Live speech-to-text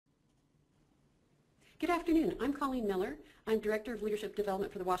Good afternoon. I'm Colleen Miller. I'm Director of Leadership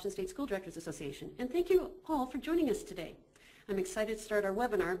Development for the Washington State School Directors Association, and thank you all for joining us today. I'm excited to start our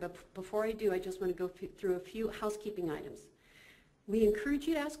webinar, but before I do, I just want to go through a few housekeeping items. We encourage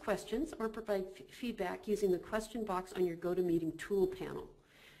you to ask questions or provide feedback using the question box on your GoToMeeting tool panel.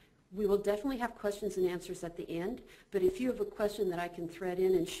 We will definitely have questions and answers at the end, but if you have a question that I can thread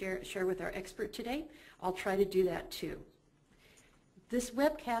in and share with our expert today, I'll try to do that too. This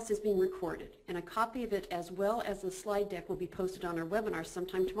webcast is being recorded, and a copy of it as well as the slide deck will be posted on our webinar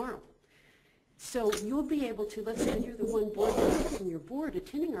sometime tomorrow. So you'll be able to, let's say you're the one board member from your board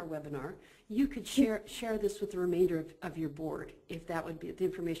attending our webinar, you could share this with the remainder of your board if that would be, the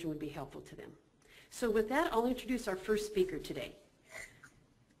information would be helpful to them. So with that, I'll introduce our first speaker today.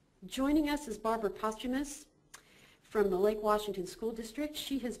 Joining us is Barbara Posthumus from the Lake Washington School District.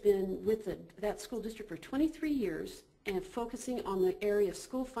 She has been with that school district for 23 years and focusing on the area of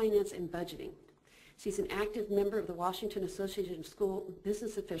school finance and budgeting. She's an active member of the Washington Association of School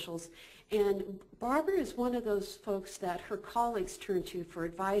Business Officials, and Barbara is one of those folks that her colleagues turn to for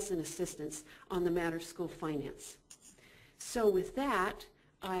advice and assistance on the matter of school finance. So with that,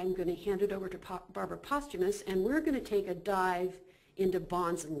 I'm going to hand it over to Barbara Posthumus, and we're going to take a dive into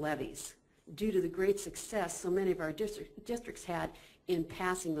bonds and levies due to the great success so many of our districts had in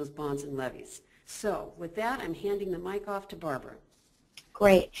passing those bonds and levies. So with that, I'm handing the mic off to Barbara.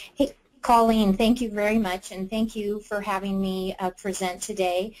 Great. Hey, Colleen, thank you very much, and thank you for having me present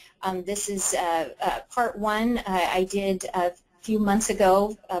today. This is part one I did a few months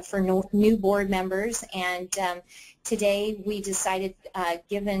ago for new board members, and today we decided,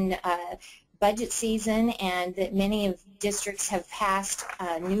 given budget season and that many of districts have passed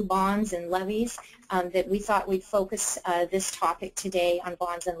new bonds and levies, that we thought we'd focus this topic today on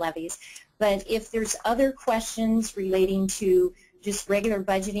bonds and levies. But if there's other questions relating to just regular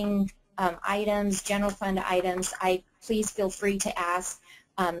budgeting items, general fund items, please feel free to ask,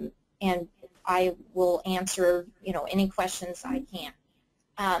 and I will answer any questions I can.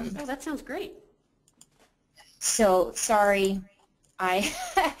 Oh, that sounds great. So sorry,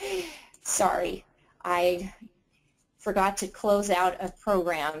 sorry, I forgot to close out a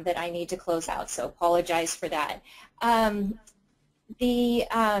program that I need to close out, so apologize for that.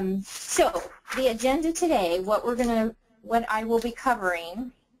 So the agenda today, what I will be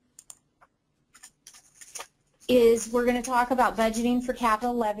covering is we're going to talk about budgeting for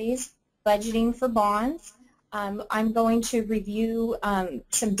capital levies, budgeting for bonds. I'm going to review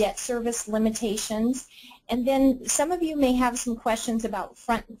some debt service limitations, and then some of you may have some questions about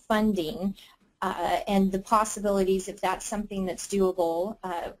front funding and the possibilities if that's something that's doable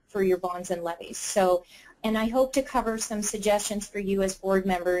for your bonds and levies. So, and I hope to cover some suggestions for you as board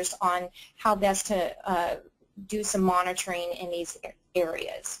members on how best to do some monitoring in these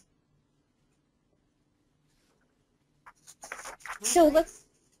areas. So let's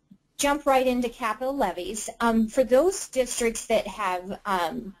jump right into capital levies. For those districts that have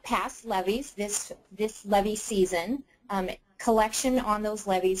passed levies this levy season, collection on those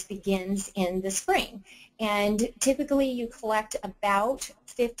levies begins in the spring. And typically you collect about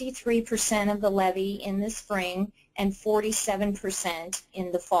 53% of the levy in the spring and 47%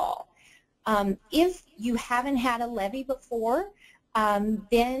 in the fall. If you haven't had a levy before,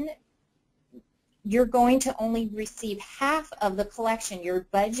 then you're going to only receive half of the collection. Your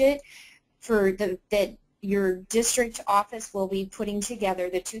budget for that your district office will be putting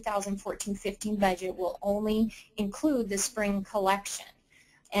together, the 2014-15 budget, will only include the spring collection.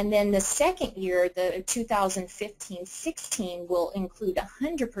 And then the second year, the 2015-16, will include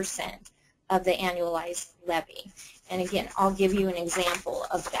 100% of the annualized levy. And again, I'll give you an example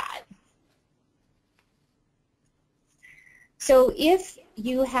of that. So if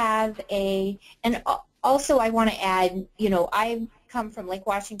you have and also I want to add, I come from Lake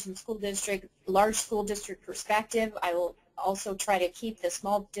Washington School District, large school district perspective. I will also try to keep the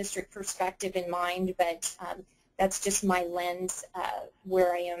small district perspective in mind, but that's just my lens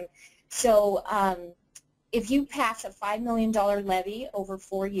where I am. So if you pass a $5 million levy over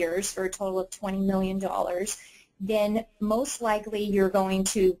 4 years for a total of $20 million, then most likely you're going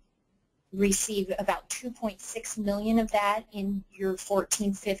to receive about $2.6 million of that in your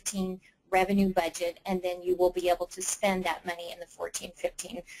 14-15 revenue budget, and then you will be able to spend that money in the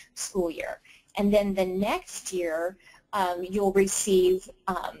 14-15 school year. And then the next year, you'll receive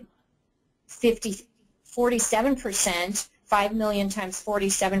 47%, 5 million times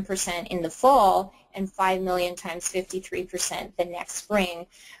 47% in the fall, and 5 million times 53% the next spring,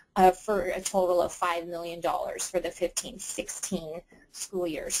 for a total of $5 million for the 15-16 school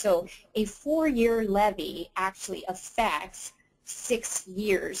year. So a 4-year levy actually affects 6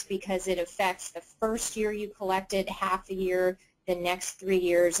 years because it affects the first year you collected, half a year, the next 3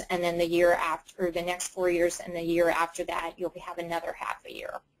 years, and then the year after, or the next 4 years, and the year after that you'll have another half a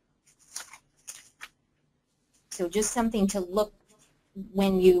year. So just something to look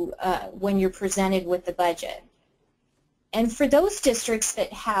when you're presented with the budget. And for those districts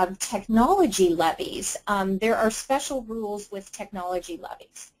that have technology levies, there are special rules with technology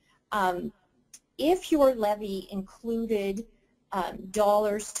levies. If your levy included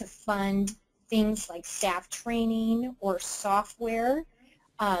dollars to fund things like staff training or software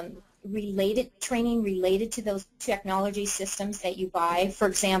training related to those technology systems that you buy. For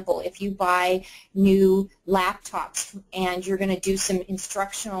example, if you buy new laptops and you're going to do some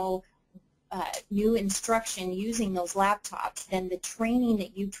new instruction using those laptops, then the training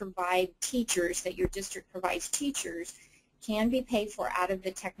that you provide teachers, that your district provides teachers, can be paid for out of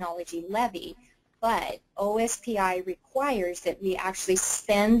the technology levy. But OSPI requires that we actually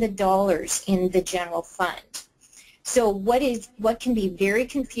spend the dollars in the general fund. So what can be very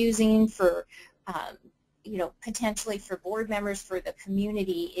confusing for, potentially for board members, for the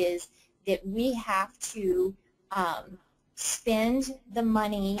community, is that we have to spend the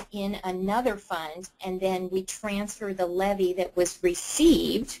money in another fund, and then we transfer the levy that was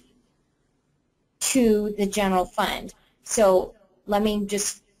received to the general fund. So let me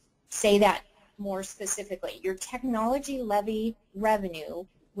just say that more specifically. Your technology levy revenue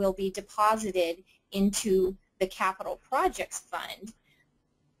will be deposited into the capital projects fund,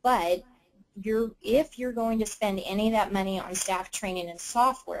 but if you're going to spend any of that money on staff training and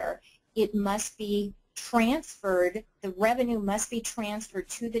software, it must be transferred, the revenue must be transferred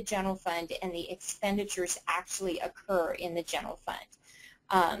to the general fund, and the expenditures actually occur in the general fund.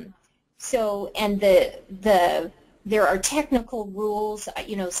 There are technical rules,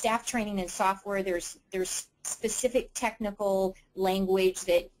 staff training and software, there's specific technical language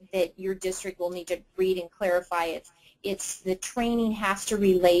that your district will need to read and clarify. It's the training has to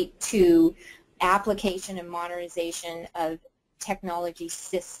relate to application and modernization of technology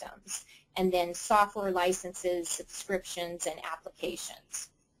systems, and then software licenses, subscriptions, and applications.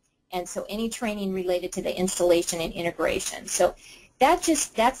 And so any training related to the installation and integration. So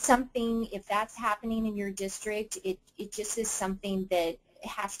that's something, if that's happening in your district, it just is something that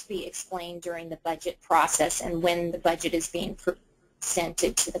has to be explained during the budget process and when the budget is being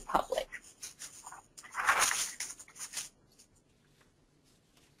presented to the public.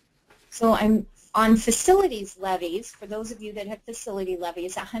 So I'm on facilities levies. For those of you that have facility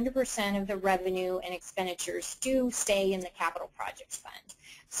levies, 100% of the revenue and expenditures do stay in the capital projects fund.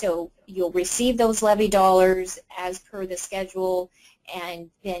 So you'll receive those levy dollars as per the schedule, and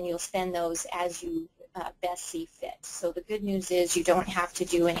then you'll spend those as you best see fit. So the good news is you don't have to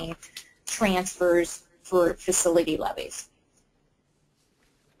do any transfers for facility levies.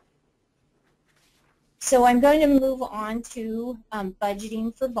 So I'm going to move on to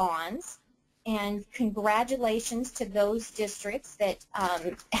budgeting for bonds. And congratulations to those districts that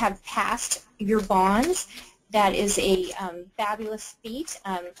have passed your bonds. That is a fabulous feat.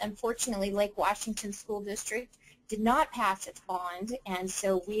 Unfortunately, Lake Washington School District did not pass its bond, and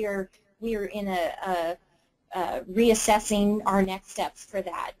so we are in a reassessing our next steps for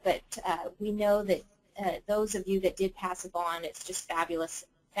that. But we know that those of you that did pass a bond, it's just fabulous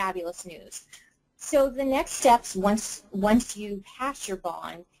news. So the next steps once you pass your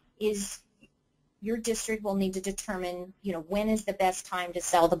bond is your district will need to determine, when is the best time to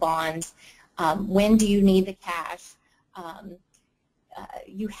sell the bonds, when do you need the cash.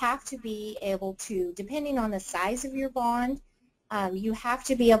 You have to be able to, depending on the size of your bond, you have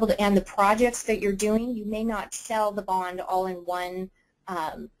to be able to, and the projects that you're doing, you may not sell the bond all in one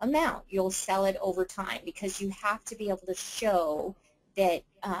amount. You'll sell it over time because you have to be able to show that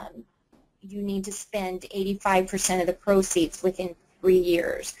you need to spend 85% of the proceeds within 3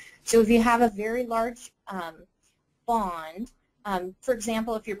 years. So if you have a very large bond, for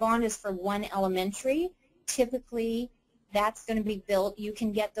example, if your bond is for one elementary, typically that's going to be built, you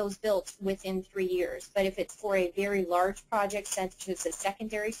can get those built within 3 years. But if it's for a very large project such as a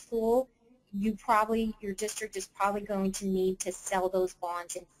secondary school, your district is probably going to need to sell those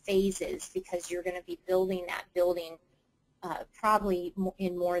bonds in phases because you're going to be building that building probably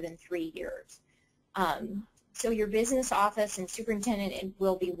in more than 3 years. So your business office and superintendent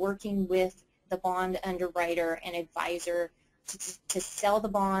will be working with the bond underwriter and advisor to sell the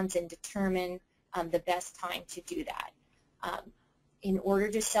bonds and determine the best time to do that. In order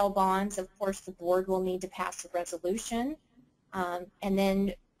to sell bonds, of course, the board will need to pass a resolution. And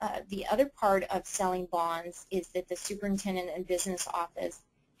then the other part of selling bonds is that the superintendent and business office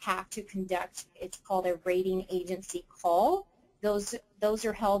have to conduct, it's called a rating agency call, those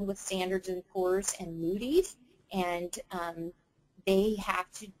are held with Standard & Poor's and Moody's, and they have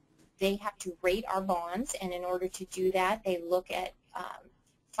to rate our bonds, and in order to do that, they look at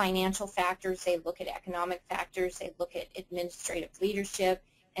financial factors, they look at economic factors, they look at administrative leadership,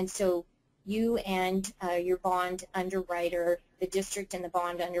 and so you and your bond underwriter, the district and the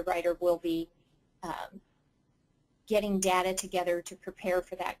bond underwriter will be getting data together to prepare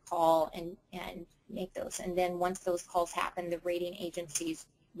for that call and make those. And then once those calls happen, the rating agencies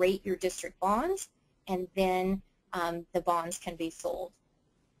rate your district bonds, and then the bonds can be sold.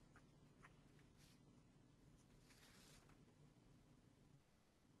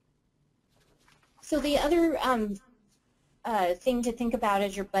 So the other thing to think about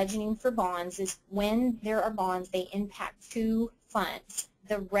as you're budgeting for bonds is when there are bonds, they impact two funds: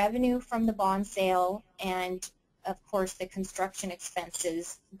 the revenue from the bond sale and, of course, the construction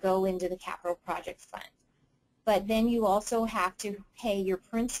expenses go into the capital projects fund. But then you also have to pay your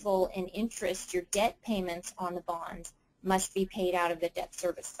principal and interest. Your debt payments on the bonds must be paid out of the debt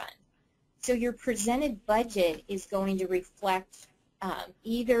service fund. So your presented budget is going to reflect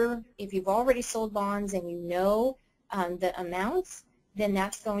either, if you've already sold bonds and you know the amounts, then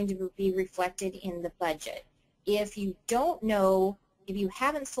that's going to be reflected in the budget. If you don't know, if you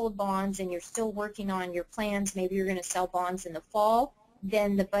haven't sold bonds and you're still working on your plans, maybe you're going to sell bonds in the fall,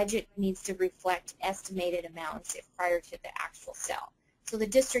 then the budget needs to reflect estimated amounts prior to the actual sale. So the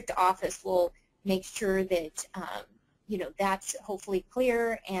district office will make sure that you know, that's hopefully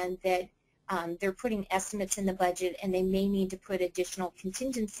clear, and that they're putting estimates in the budget, and they may need to put additional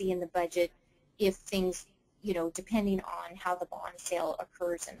contingency in the budget if things, you know, depending on how the bond sale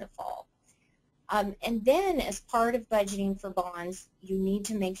occurs in the fall. And then as part of budgeting for bonds, you need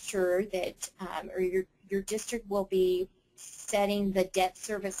to make sure that, or your district will be setting the debt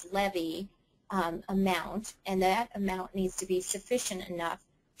service levy amount, and that amount needs to be sufficient enough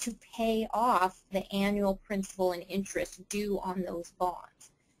to pay off the annual principal and interest due on those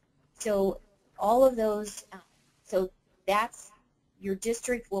bonds. So all of those, so that's, your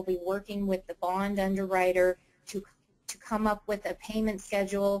district will be working with the bond underwriter to come up with a payment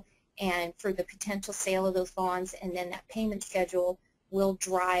schedule and for the potential sale of those bonds, and then that payment schedule will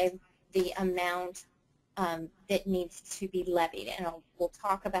drive the amount that needs to be levied. And we'll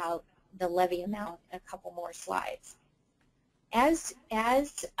talk about the levy amount in a couple more slides. As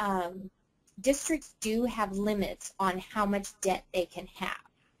districts do have limits on how much debt they can have.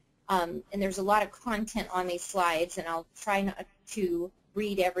 And there's a lot of content on these slides, and I'll try not to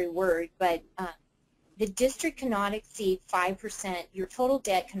read every word, but the district cannot exceed 5%, your total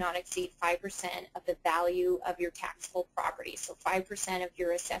debt cannot exceed 5% of the value of your taxable property, so 5% of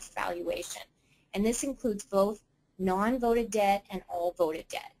your assessed valuation. And this includes both non-voted debt and all voted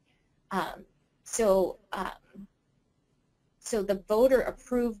debt. So the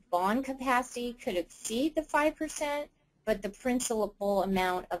voter-approved bond capacity could exceed the 5%, but the principal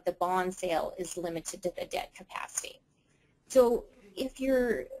amount of the bond sale is limited to the debt capacity. So if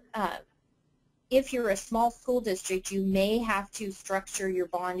you're a small school district, you may have to structure your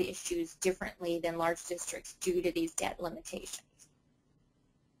bond issues differently than large districts due to these debt limitations.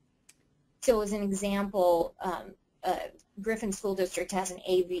 So as an example, Griffin School District has an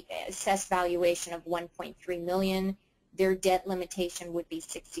assessed valuation of $1.3 million. Their debt limitation would be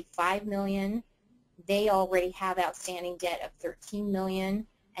 $65 million. They already have outstanding debt of $13 million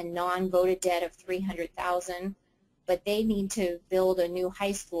and non-voted debt of $300,000, but they need to build a new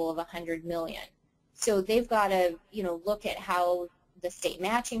high school of $100 million. So they've got to, you know, look at how the state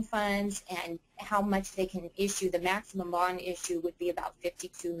matching funds and how much they can issue. The maximum bond issue would be about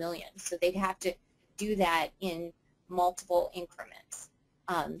 $52 million. So they'd have to do that in multiple increments.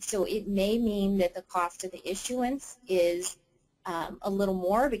 So it may mean that the cost of the issuance is a little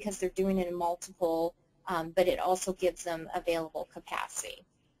more because they're doing it in multiple, but it also gives them available capacity.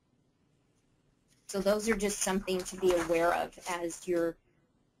 So those are just something to be aware of as you're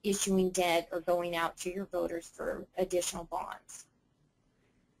issuing debt or going out to your voters for additional bonds.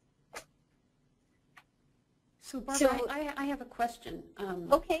 So Barbara, I have a question.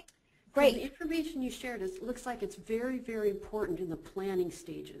 Okay, great. The information you shared looks like it's very, very important in the planning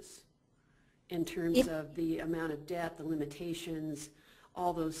stages in terms of the amount of debt, the limitations,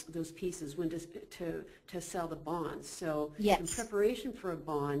 all those pieces when to sell the bonds. So yes. In preparation for a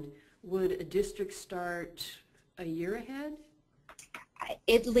bond, would a district start a year ahead?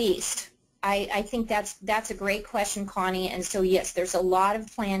 At least. I think that's a great question, Connie, and so yes, there's a lot of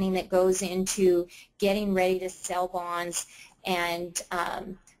planning that goes into getting ready to sell bonds, and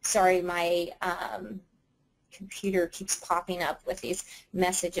sorry, my computer keeps popping up with these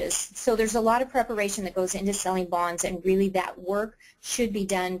messages. So there's a lot of preparation that goes into selling bonds, and really that work should be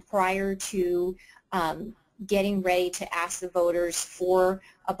done prior to getting ready to ask the voters for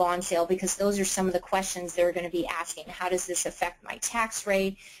a bond sale, because those are some of the questions they're going to be asking. How does this affect my tax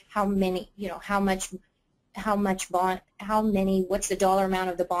rate? How many, how much bond, what's the dollar amount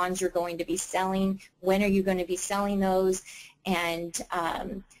of the bonds you're going to be selling? When are you going to be selling those? And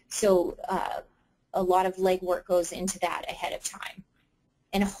so a lot of legwork goes into that ahead of time.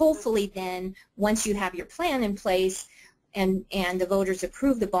 And hopefully then, once you have your plan in place and the voters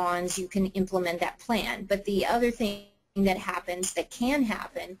approve the bonds, you can implement that plan. But the other thing that can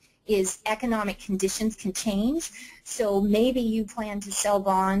happen is economic conditions can change. So maybe you plan to sell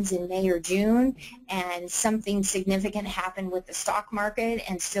bonds in May or June and something significant happened with the stock market,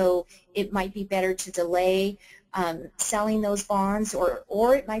 and so it might be better to delay selling those bonds, or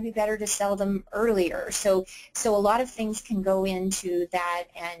it might be better to sell them earlier. So a lot of things can go into that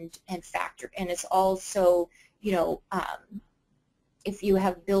and factor, and it's also, if you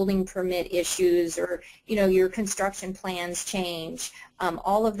have building permit issues, or your construction plans change,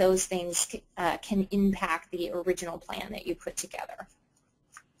 all of those things can impact the original plan that you put together.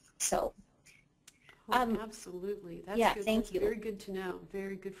 So absolutely. That's yeah, good. thank That's you. very good to know.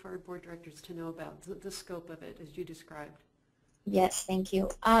 Very good for our board directors to know about the scope of it as you described. Yes, thank you.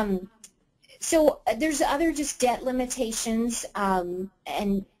 So there's other just debt limitations, and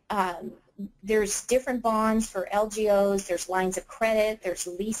there's different bonds for LGOs, there's lines of credit, there's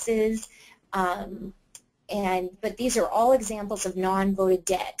leases, but these are all examples of non-voted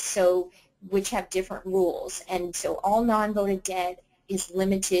debt, which have different rules. And so all non-voted debt is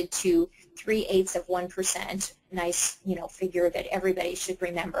limited to 3/8 nice, figure that everybody should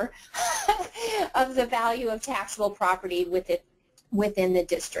remember, of the value of taxable property within the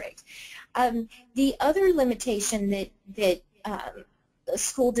district. The other limitation that a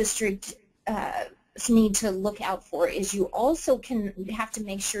school district need to look out for is you also have to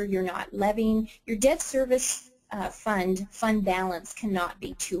make sure you're not levying your debt service fund balance cannot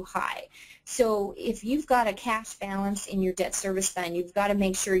be too high. So if you've got a cash balance in your debt service fund, you've got to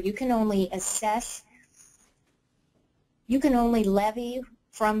make sure you can only levy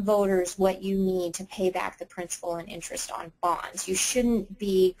from voters what you need to pay back the principal and interest on bonds. You shouldn't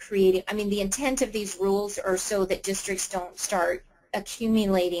be creating, the intent of these rules are so that districts don't start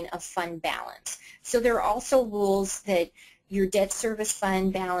accumulating a fund balance. So there are also rules that your debt service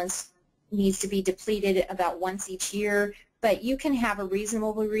fund balance needs to be depleted about once each year, but you can have a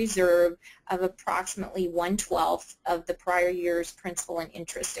reasonable reserve of approximately 1/12 of the prior year's principal and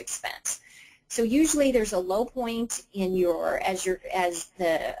interest expense. So usually there's a low point in as you're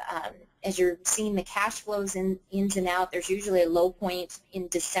seeing the cash flows ins and out, there's usually a low point in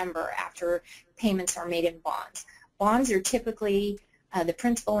December after payments are made in bonds. Bonds are typically, the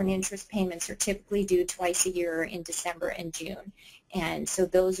principal and interest payments are typically due twice a year in December and June. And so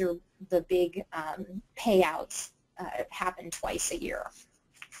those are the big payouts happen twice a year.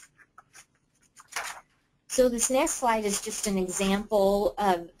 So this next slide is just an example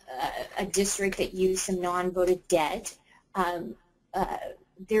of a district that used some non-voted debt.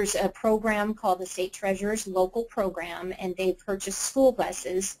 There's a program called the State Treasurer's Local Program, and they purchased school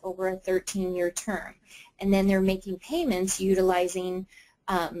buses over a 13-year term. And then they're making payments utilizing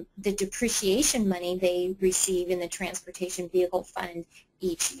the depreciation money they receive in the Transportation Vehicle Fund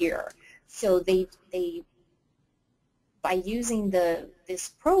each year. So by using this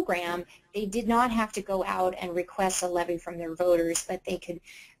program, they did not have to go out and request a levy from their voters, but they could,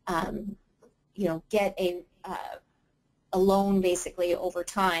 get a loan basically over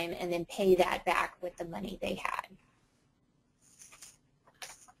time and then pay that back with the money they had.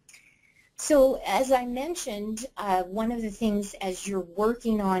 So as I mentioned, one of the things as you're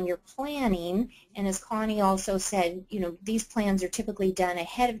working on your planning, and as Connie also said, these plans are typically done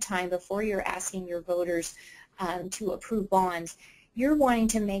ahead of time before you're asking your voters to approve bonds. You're wanting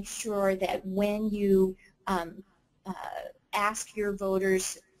to make sure that when you ask your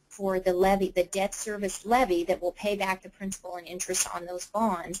voters for the levy, the debt service levy that will pay back the principal and interest on those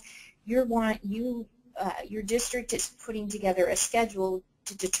bonds, your district is putting together a schedule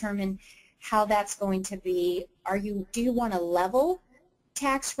to determine how that's going to be. Do you want a level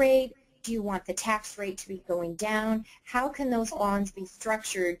tax rate? Do you want the tax rate to be going down? How can those bonds be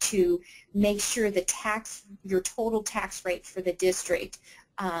structured to make sure your total tax rate for the district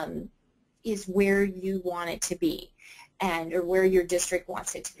is where you want it to be, or where your district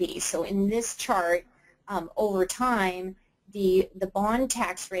wants it to be? So in this chart, over time, the bond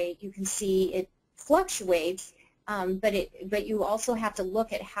tax rate, you can see it fluctuates, but you also have to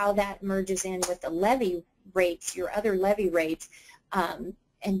look at how that merges in with the levy rates, your other levy rates,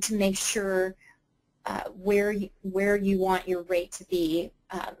 and to make sure where you want your rate to be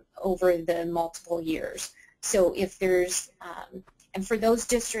over the multiple years. So if there's, and for those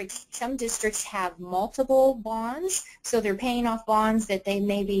districts, some districts have multiple bonds, so they're paying off bonds that they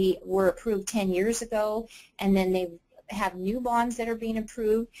maybe were approved 10 years ago, and then they have new bonds that are being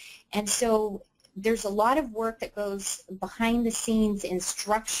approved. And so there's a lot of work that goes behind the scenes in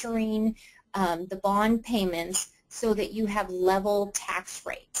structuring the bond payments so that you have level tax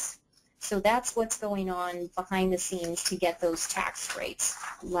rates. So that's what's going on behind the scenes to get those tax rates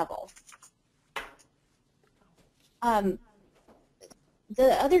level.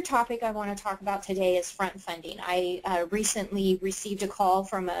 The other topic I want to talk about today is front funding. I recently received a call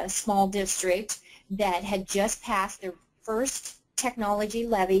from a small district that had just passed their first technology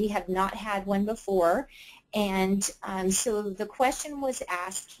levy, have not had one before, and so the question was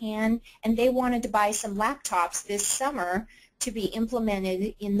asked, and they wanted to buy some laptops this summer to be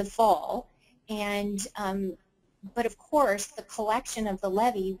implemented in the fall, and but of course the collection of the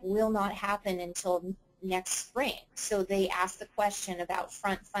levy will not happen until next spring. So they asked the question about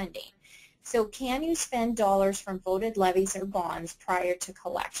front funding. So can you spend dollars from voted levies or bonds prior to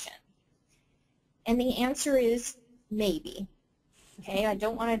collection? And the answer is maybe. Okay, I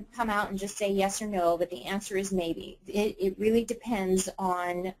don't want to come out and just say yes or no, but the answer is maybe. It really depends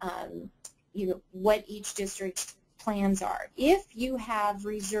on what each district's plans are. If you have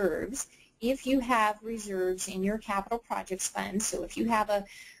reserves in your capital projects fund, so if you have a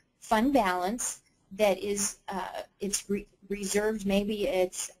fund balance that is reserved, maybe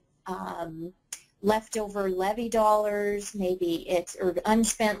it's leftover levy dollars, maybe it's, or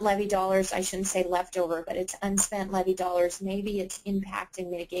unspent levy dollars, I shouldn't say leftover, but it's unspent levy dollars, maybe it's impact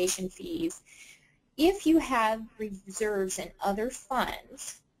and mitigation fees. If you have reserves in other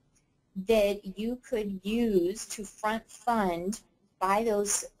funds that you could use to front fund, buy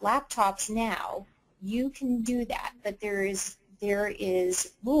those laptops now, you can do that, but there is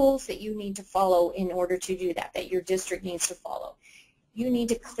rules that you need to follow in order to do that, that your district needs to follow. You need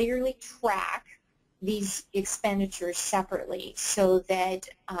to clearly track these expenditures separately so that,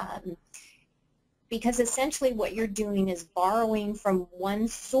 because essentially what you're doing is borrowing from one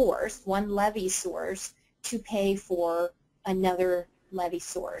source, one levy source, to pay for another levy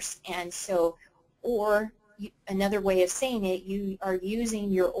source. And so, or another way of saying it, you are using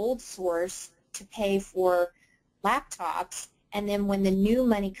your old source to pay for laptops, and then when the new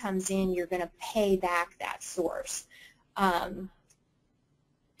money comes in, you're going to pay back that source.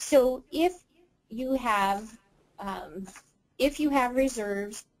 So if you have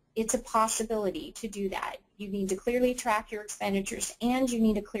reserves, it's a possibility to do that. You need to clearly track your expenditures, and you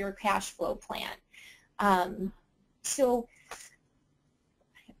need a clear cash flow plan. So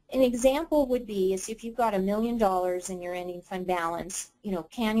an example would be is if you've got $1 million in your ending fund balance,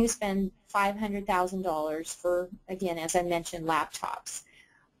 can you spend $500,000 for, again, as I mentioned, laptops?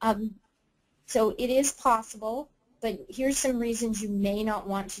 So it is possible, but here's some reasons you may not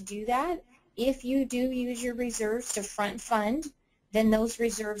want to do that. If you do use your reserves to front fund, then those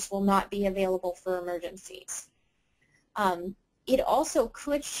reserves will not be available for emergencies. It also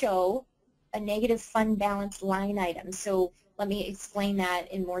could show a negative fund balance line item. So let me explain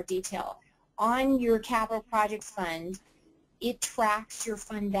that in more detail. On your capital projects fund, it tracks your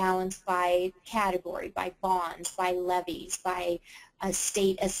fund balance by category, by bonds, by levies, by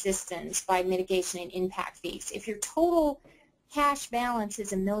state assistance, by mitigation and impact fees. If your total cash balance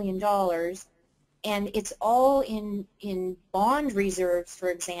is $1 million and it's all in bond reserves, for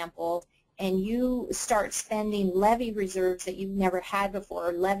example, and you start spending levy reserves that you've never had before,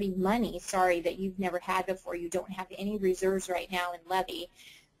 or levy money, sorry, that you've never had before, you don't have any reserves right now in levy,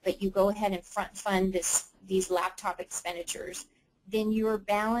 but you go ahead and front fund these laptop expenditures, then your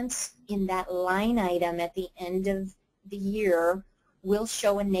balance in that line item at the end of the year will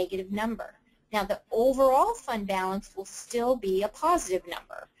show a negative number. Now the overall fund balance will still be a positive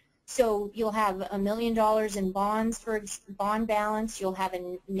number. So you'll have $1 million in bonds for bond balance, you'll have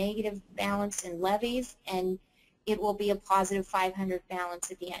a negative balance in levies, and it will be a positive 500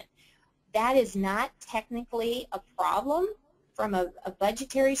 balance at the end. That is not technically a problem from a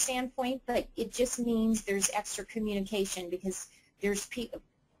budgetary standpoint, but it just means there's extra communication because there's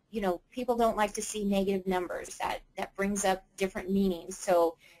people don't like to see negative numbers. That brings up different meanings.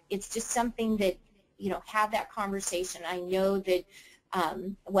 So it's just something that, have that conversation. I know that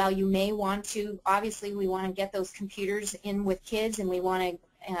while you may want to, obviously we want to get those computers in with kids and we want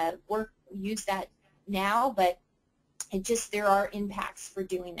to use that now, but there are impacts for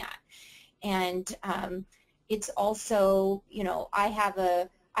doing that. And it's also, I have a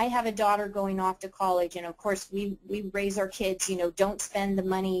I have a daughter going off to college, and of course we raise our kids, don't spend the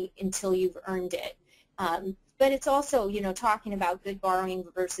money until you've earned it. But it's also, talking about good borrowing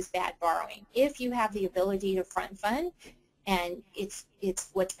versus bad borrowing. If you have the ability to front fund and it's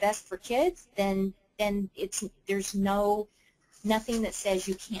what's best for kids, then there's nothing that says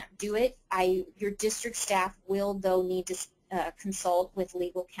you can't do it. Your district staff will, though, need to consult with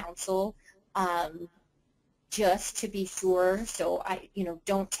legal counsel just to be sure. So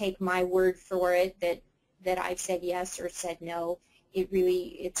don't take my word for it that I've said yes or said no. It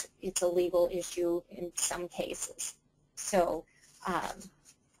really, it's a legal issue in some cases. So,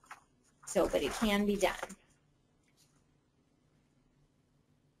 but it can be done.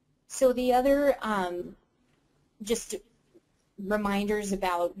 So the other, just reminders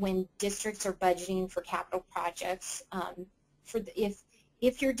about when districts are budgeting for capital projects.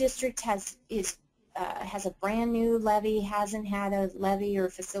 If your district has a brand new levy, hasn't had a levy or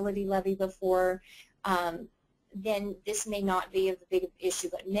facility levy before, then this may not be a big issue,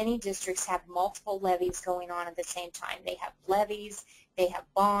 but many districts have multiple levies going on at the same time. They have levies, they have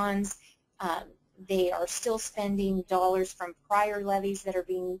bonds, they are still spending dollars from prior levies that have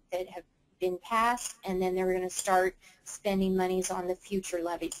been passed, and then they're going to start spending monies on the future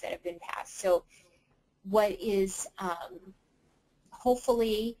levies that have been passed. So what is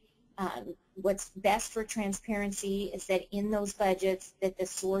hopefully what's best for transparency is that in those budgets that the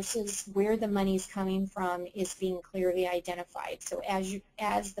sources where the money is coming from is being clearly identified. So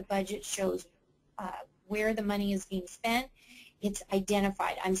as the budget shows where the money is being spent, it's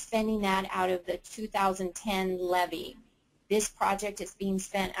identified. I'm spending that out of the 2010 levy. This project is being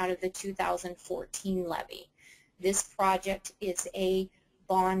spent out of the 2014 levy. This project is a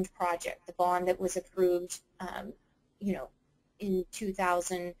bond project, the bond that was approved, in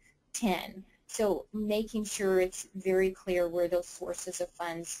 2010. So making sure it's very clear where those sources of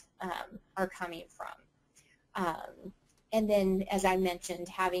funds are coming from. And then, as I mentioned,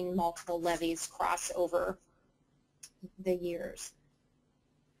 having multiple levies cross over the years.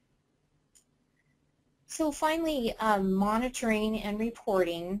 So finally, monitoring and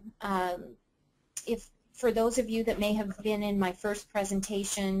reporting. For those of you that may have been in my first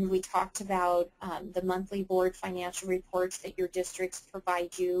presentation, we talked about the monthly board financial reports that your districts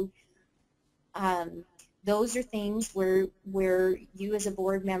provide you. Those are things where you as a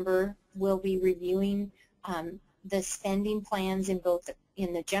board member will be reviewing the spending plans in both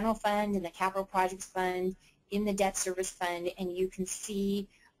in the general fund, in the capital projects fund, in the debt service fund, and you can see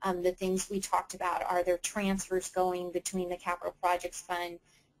the things we talked about. Are there transfers going between the capital projects fund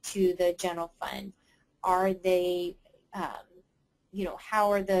to the general fund? Are they,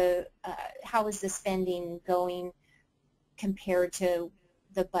 how is the spending going compared to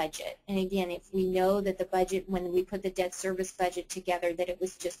the budget? And again, if we know that the budget, when we put the debt service budget together, that it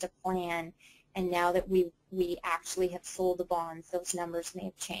was just a plan, and now that we actually have sold the bonds, those numbers may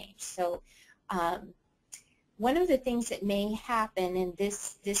have changed. So one of the things that may happen, and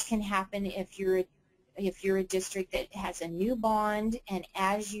this can happen if you're a district that has a new bond, and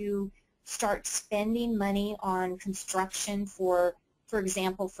as you start spending money on construction for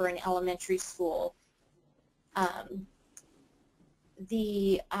example, for an elementary school,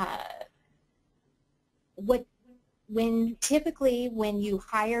 typically when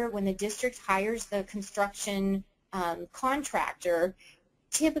the district hires the construction contractor,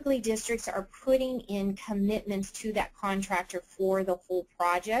 typically districts are putting in commitments to that contractor for the whole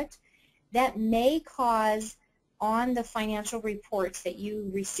project. That may cause, on the financial reports that you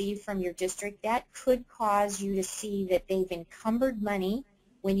receive from your district, that could cause you to see that they've encumbered money.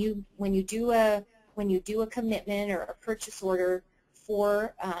 When you do a commitment or a purchase order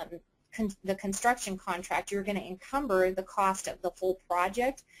for the construction contract, you're going to encumber the cost of the whole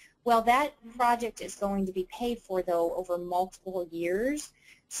project. Well, that project is going to be paid for, though, over multiple years.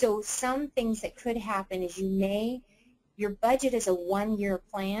 So some things that could happen is your budget is a one-year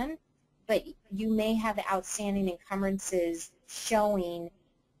plan, but you may have outstanding encumbrances showing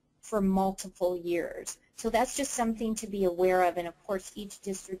for multiple years. So that's just something to be aware of, and of course each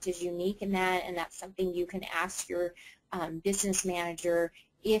district is unique in that, and that's something you can ask your business manager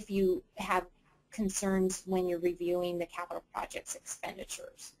if you have concerns when you're reviewing the capital projects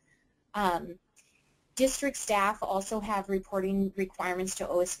expenditures. District staff also have reporting requirements to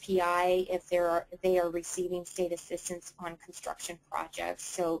OSPI if they are receiving state assistance on construction projects.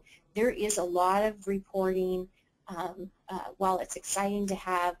 So there is a lot of reporting. While it's exciting to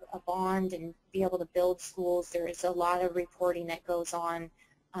have a bond and be able to build schools, there is a lot of reporting that goes on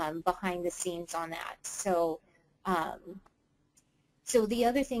behind the scenes on that. So, so the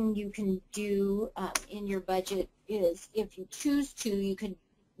other thing you can do in your budget is, if you choose to, you could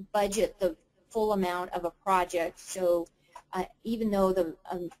budget the full amount of a project. So even though the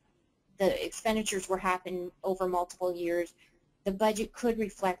expenditures were happening over multiple years, the budget could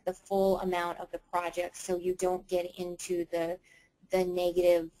reflect the full amount of the project, so you don't get into the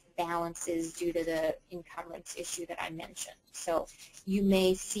negative balances due to the encumbrance issue that I mentioned. So you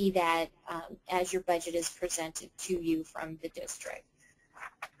may see that as your budget is presented to you from the district.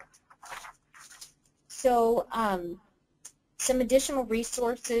 So some additional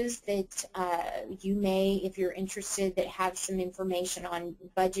resources that you may, if you're interested, that have some information on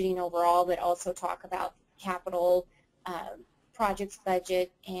budgeting overall, but also talk about capital projects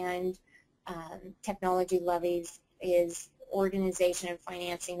budget and technology levies, is Organization and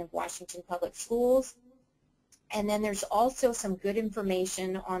Financing of Washington Public Schools. And then there's also some good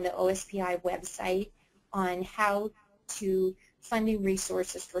information on the OSPI website on how to funding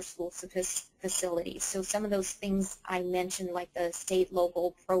resources for school facilities. So some of those things I mentioned, like the state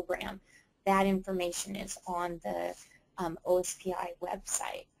local program, that information is on the OSPI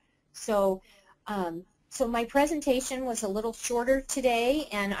website. So so my presentation was a little shorter today,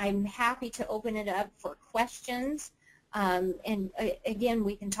 and I'm happy to open it up for questions. And again,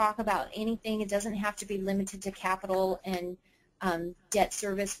 we can talk about anything. It doesn't have to be limited to capital and debt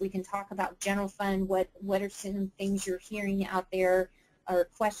service. We can talk about general fund. What are some things you're hearing out there, or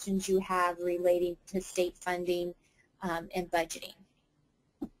questions you have relating to state funding and budgeting?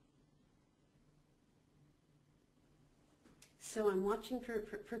 So I'm watching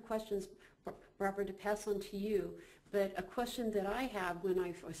for questions, Barbara, to pass on to you. But a question that I have when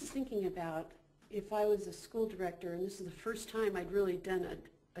I was thinking about if I was a school director, and this is the first time I'd really done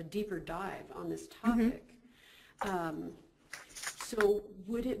a deeper dive on this topic, so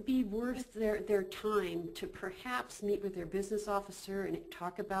would it be worth their time to perhaps meet with their business officer and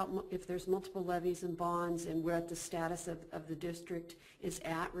talk about if there's multiple levies and bonds and what the status of the district is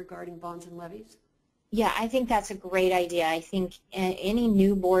at regarding bonds and levies? Yeah, I think that's a great idea. I think any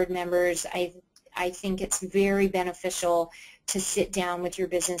new board members, I think it's very beneficial to sit down with your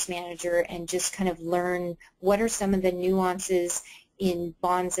business manager and just kind of learn what are some of the nuances in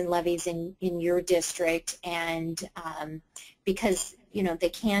bonds and levies in your district, and because you know they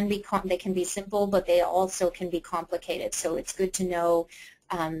can be simple, but they also can be complicated. So it's good to know,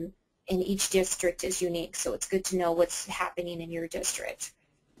 and each district is unique, so it's good to know what's happening in your district.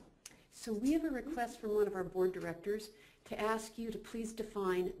 So we have a request from one of our board directors to ask you to please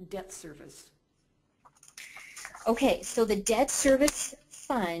define debt service. Okay, so the debt service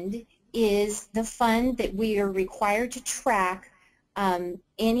fund is the fund that we are required to track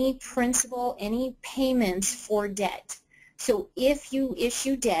any principal, any payments for debt. So if you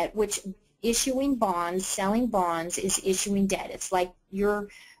issue debt, which issuing bonds, selling bonds is issuing debt. It's like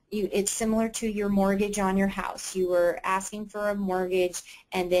it's similar to your mortgage on your house. You were asking for a mortgage,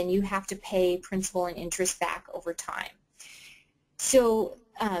 and then you have to pay principal and interest back over time. So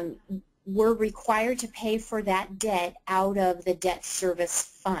we're required to pay for that debt out of the debt service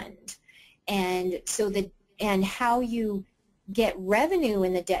fund. And so how you get revenue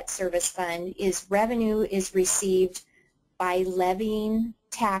in the debt service fund is revenue is received by levying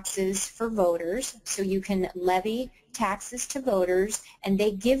taxes for voters. So you can levy taxes to voters, and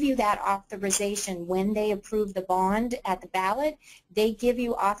they give you that authorization when they approve the bond at the ballot. They give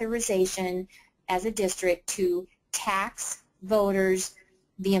you authorization as a district to tax voters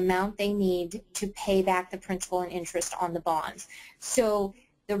the amount they need to pay back the principal and interest on the bonds. So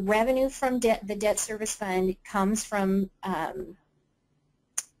the revenue from the debt service fund comes from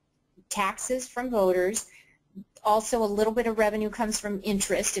taxes from voters. Also, a little bit of revenue comes from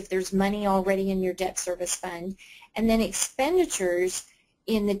interest if there's money already in your debt service fund. And then expenditures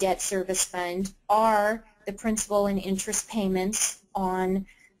in the debt service fund are the principal and interest payments on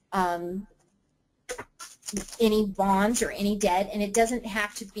any bonds or any debt. And it doesn't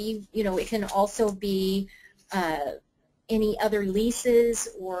have to be, you know, it can also be any other leases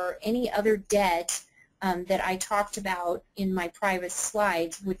or any other debt that I talked about in my private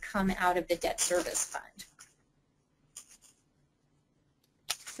slides would come out of the debt service fund.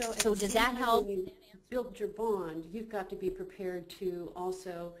 So does that help? When you build your bond, you've got to be prepared to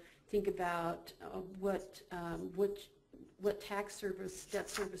also think about what tax service, debt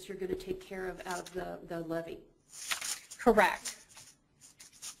service you're going to take care of out of the levy. Correct.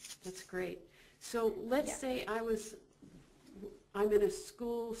 That's great. So let's say I'm in a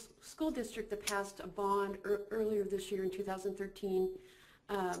school district that passed a bond earlier this year in 2013.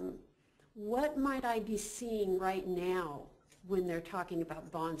 What might I be seeing right now when they're talking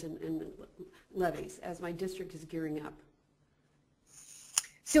about bonds and levies as my district is gearing up?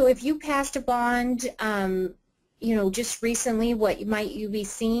 So if you passed a bond just recently what you be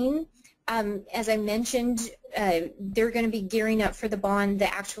seeing. As I mentioned, they're going to be gearing up for the bond,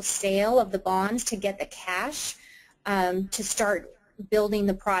 the actual sale of the bonds to get the cash to start building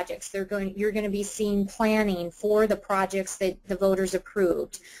the projects. You're going to be seeing planning for the projects that the voters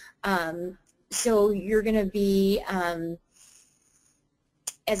approved. So you're going to be,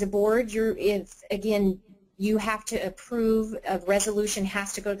 as a board, again, you have to approve, a resolution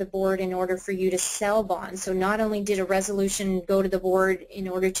has to go to the board in order for you to sell bonds. So not only did a resolution go to the board in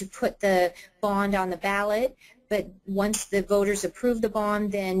order to put the bond on the ballot, but once the voters approve the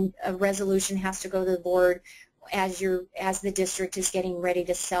bond, then a resolution has to go to the board as the district is getting ready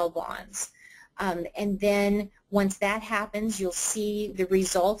to sell bonds. And then once that happens, you'll see the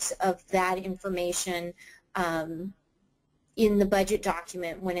results of that information in the budget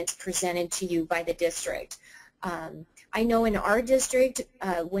document when it's presented to you by the district. I know in our district,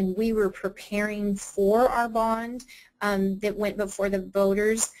 when we were preparing for our bond that went before the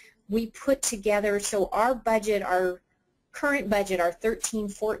voters, we put together, so our budget, our current budget, our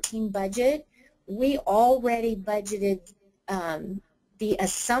 13-14 budget, we already budgeted the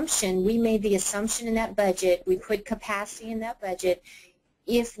assumption, we made the assumption in that budget, we put capacity in that budget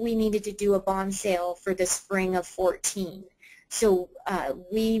if we needed to do a bond sale for the spring of 14. So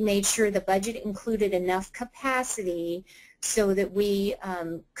we made sure the budget included enough capacity so that we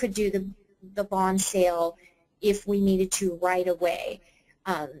could do the bond sale if we needed to right away.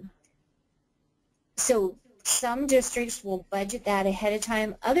 So some districts will budget that ahead of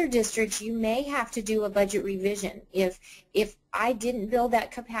time. Other districts, you may have to do a budget revision. If I didn't build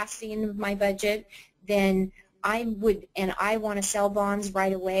that capacity into my budget, then I want to sell bonds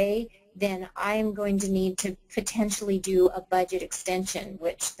right away, then I'm going to need to potentially do a budget extension,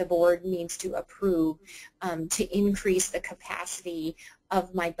 which the board needs to approve to increase the capacity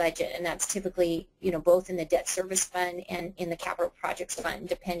of my budget. And that's typically, both in the debt service fund and in the capital projects fund,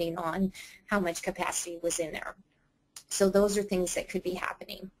 depending on how much capacity was in there. So those are things that could be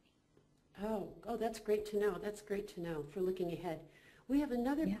happening. Oh, that's great to know. That's great to know for looking ahead. We have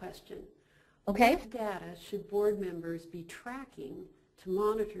another question. Okay. What data should board members be tracking to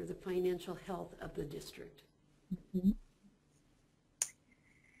monitor the financial health of the district? Mm-hmm.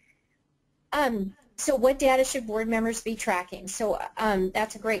 So what data should board members be tracking? So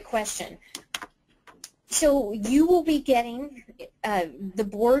that's a great question. So you will be getting the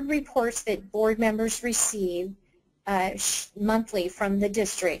board reports that board members receive monthly from the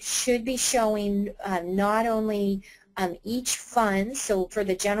district should be showing not only each fund, so for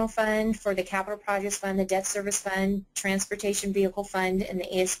the general fund, for the capital projects fund, the debt service fund, transportation vehicle fund, and the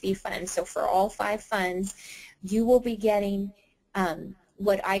ASB fund. So for all 5 funds, you will be getting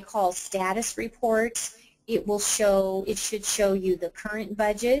what I call status reports. It should show you the current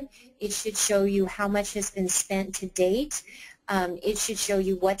budget. It should show you how much has been spent to date. It should show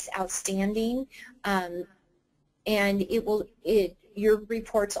you what's outstanding. And your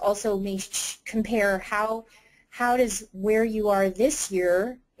reports also may compare how does where you are this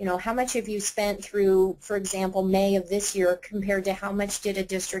year, how much have you spent through, for example, May of this year compared to how much did a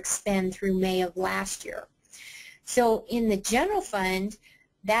district spend through May of last year. So in the general fund,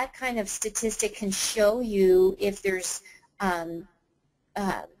 that kind of statistic can show you if there's,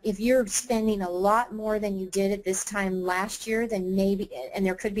 if you're spending a lot more than you did at this time last year, then maybe, and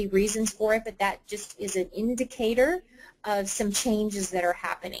there could be reasons for it, but that just is an indicator of some changes that are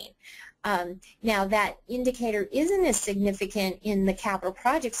happening. Now that indicator isn't as significant in the capital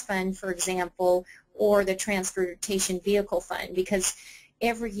projects fund, for example, or the transportation vehicle fund, because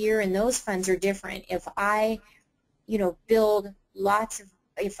every year in those funds are different. If I, build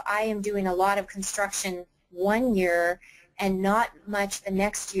if I am doing a lot of construction one year and not much the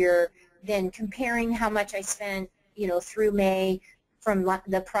next year, then comparing how much I spent, through May from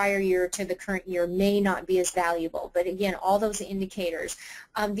the prior year to the current year may not be as valuable. But again, all those indicators.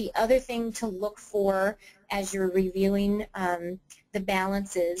 The other thing to look for as you're reviewing the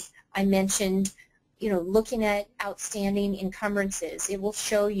balances, I mentioned, looking at outstanding encumbrances. It will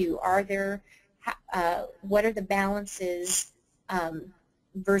show you, what are the balances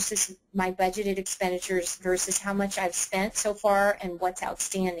versus my budgeted expenditures versus how much I've spent so far and what's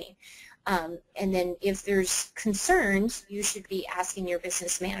outstanding. And then if there's concerns, you should be asking your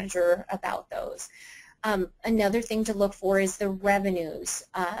business manager about those. Another thing to look for is the revenues.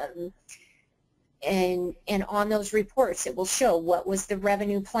 And on those reports, it will show what was the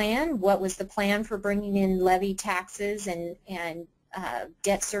revenue plan, what was the plan for bringing in levy taxes and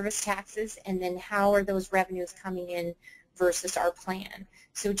debt service taxes, and then how are those revenues coming in versus our plan.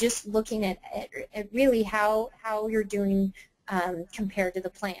 So just looking at really how you're doing compared to the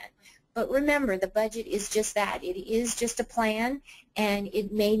plan. But remember, the budget is just that. It is just a plan, and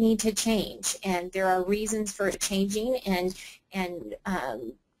it may need to change. And there are reasons for it changing, and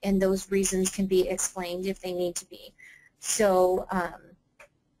those reasons can be explained if they need to be. So,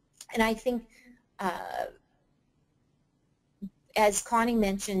 and I think, as Connie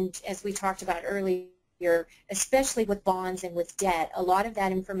mentioned, as we talked about earlier, especially with bonds and with debt, a lot of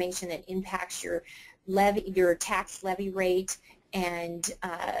that information that impacts your levy, your tax levy rate, and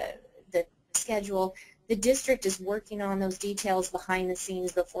the schedule, the district is working on those details behind the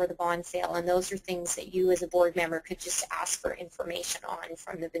scenes before the bond sale, and those are things that you as a board member could just ask for information on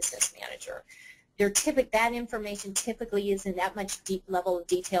from the business manager. That information typically isn't that much deep level of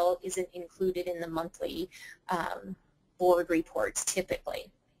detail, isn't included in the monthly board reports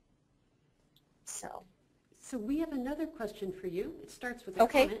typically. So we have another question for you. It starts with a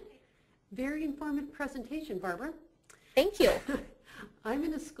comment. Very informative presentation, Barbara. Thank you. I'm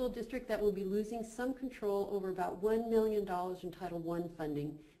in a school district that will be losing some control over about $1 million in Title I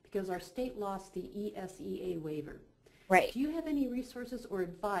funding because our state lost the ESEA waiver. Right. Do you have any resources or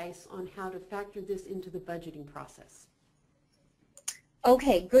advice on how to factor this into the budgeting process?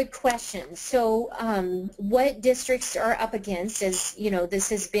 Okay, good question. So what districts are up against is, you know, this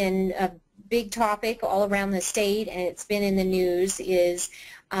has been a big topic all around the state, and it's been in the news, is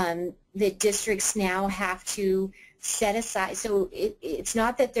that districts now have to set aside, so it's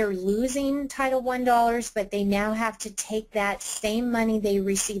not that they're losing Title I dollars, but they now have to take that same money they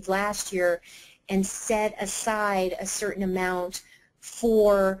received last year and set aside a certain amount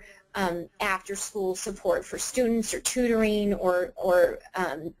for after-school support for students or tutoring or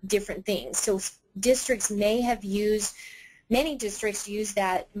different things. So districts may have used, many districts use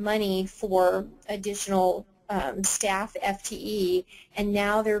that money for additional staff FTE, and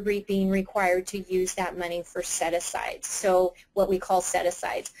now they're being required to use that money for set-asides, so what we call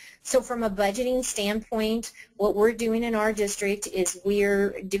set-asides. So from a budgeting standpoint, what we're doing in our district is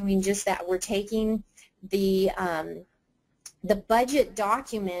we're doing just that. We're taking the budget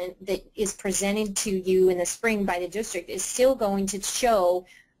document that is presented to you in the spring by the district is still going to show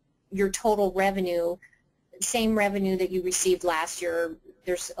your total revenue, same revenue that you received last year.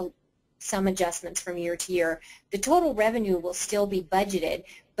 There's some adjustments from year to year. The total revenue will still be budgeted,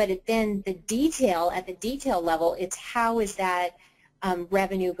 but then the detail, at the detail level, it's how is that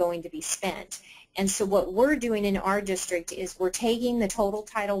revenue going to be spent. And so what we're doing in our district is we're taking the total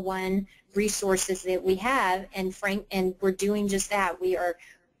Title I resources that we have, and we're doing just that. We are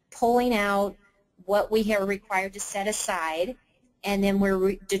pulling out what we are required to set aside, and then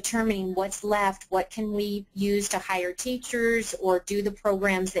we're determining what's left, what can we use to hire teachers or do the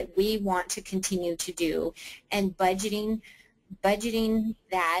programs that we want to continue to do, and budgeting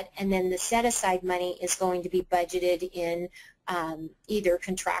that, and then the set-aside money is going to be budgeted in either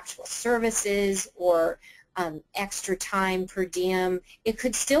contractual services or extra time per diem. It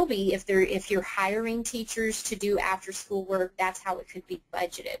could still be, if you're hiring teachers to do after-school work, that's how it could be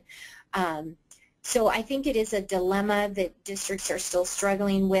budgeted. So I think it is a dilemma that districts are still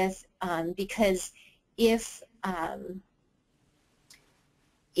struggling with, because if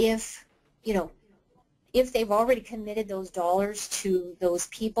they've already committed those dollars to those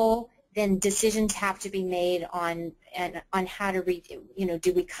people, then decisions have to be made on how to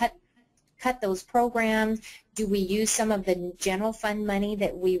do we cut those programs? Do we use some of the general fund money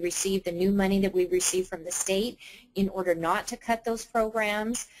that we receive, the new money that we receive from the state, in order not to cut those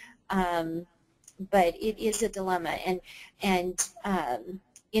programs? But it is a dilemma, and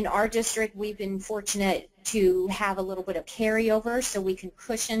in our district we've been fortunate to have a little bit of carryover, so we can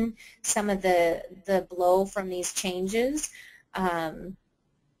cushion some of the blow from these changes.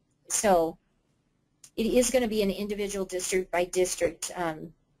 So it is going to be an individual district by district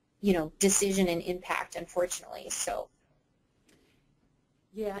decision and impact, unfortunately. So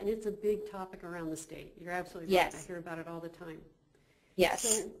yeah, and it's a big topic around the state. You're absolutely right. I hear about it all the time. Yes.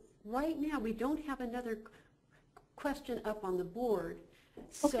 So right now we don't have another question up on the board,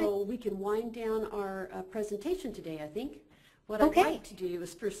 so we can wind down our presentation today, I think. What I'd like to do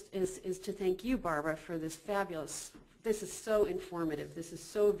is first is to thank you, Barbara, for this fabulous, this is so informative, this is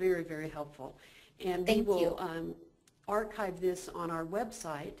so very, very helpful. And we will archive this on our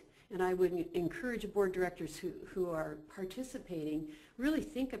website, and I would encourage board directors who are participating really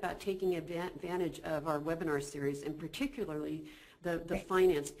think about taking advantage of our webinar series, and particularly the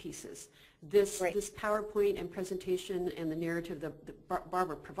finance pieces. This PowerPoint and presentation and the narrative that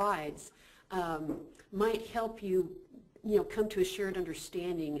Barbara provides might help you, come to a shared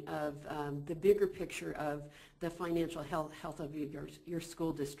understanding of the bigger picture of the financial health of your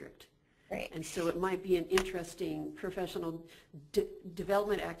school district. Great. And so it might be an interesting professional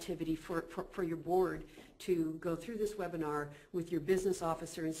development activity for your board to go through this webinar with your business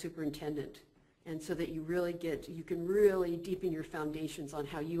officer and superintendent. And so that you can really deepen your foundations on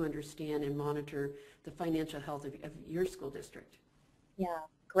how you understand and monitor the financial health of your school district. Yeah,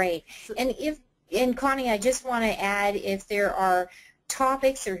 great. So, And Connie, I just want to add, if there are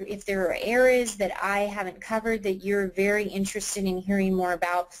topics or if there are areas that I haven't covered that you're very interested in hearing more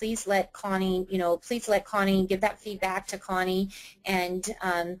about, please let Connie, give that feedback to Connie, and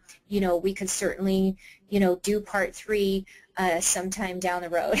we could certainly, do part 3 sometime down the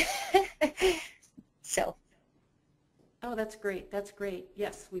road. So. Oh, that's great. That's great.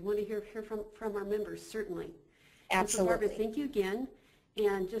 Yes, we want to hear from our members, certainly. Absolutely. And so Barbara, thank you again.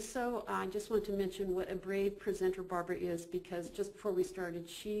 And I just want to mention what a brave presenter Barbara is, because just before we started,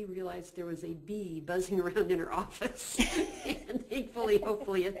 she realized there was a bee buzzing around in her office. And thankfully,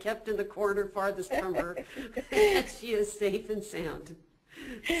 hopefully, it kept in the corner farthest from her. And she is safe and sound.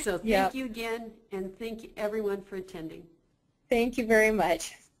 So thank you again, and thank you everyone for attending. Thank you very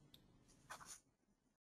much.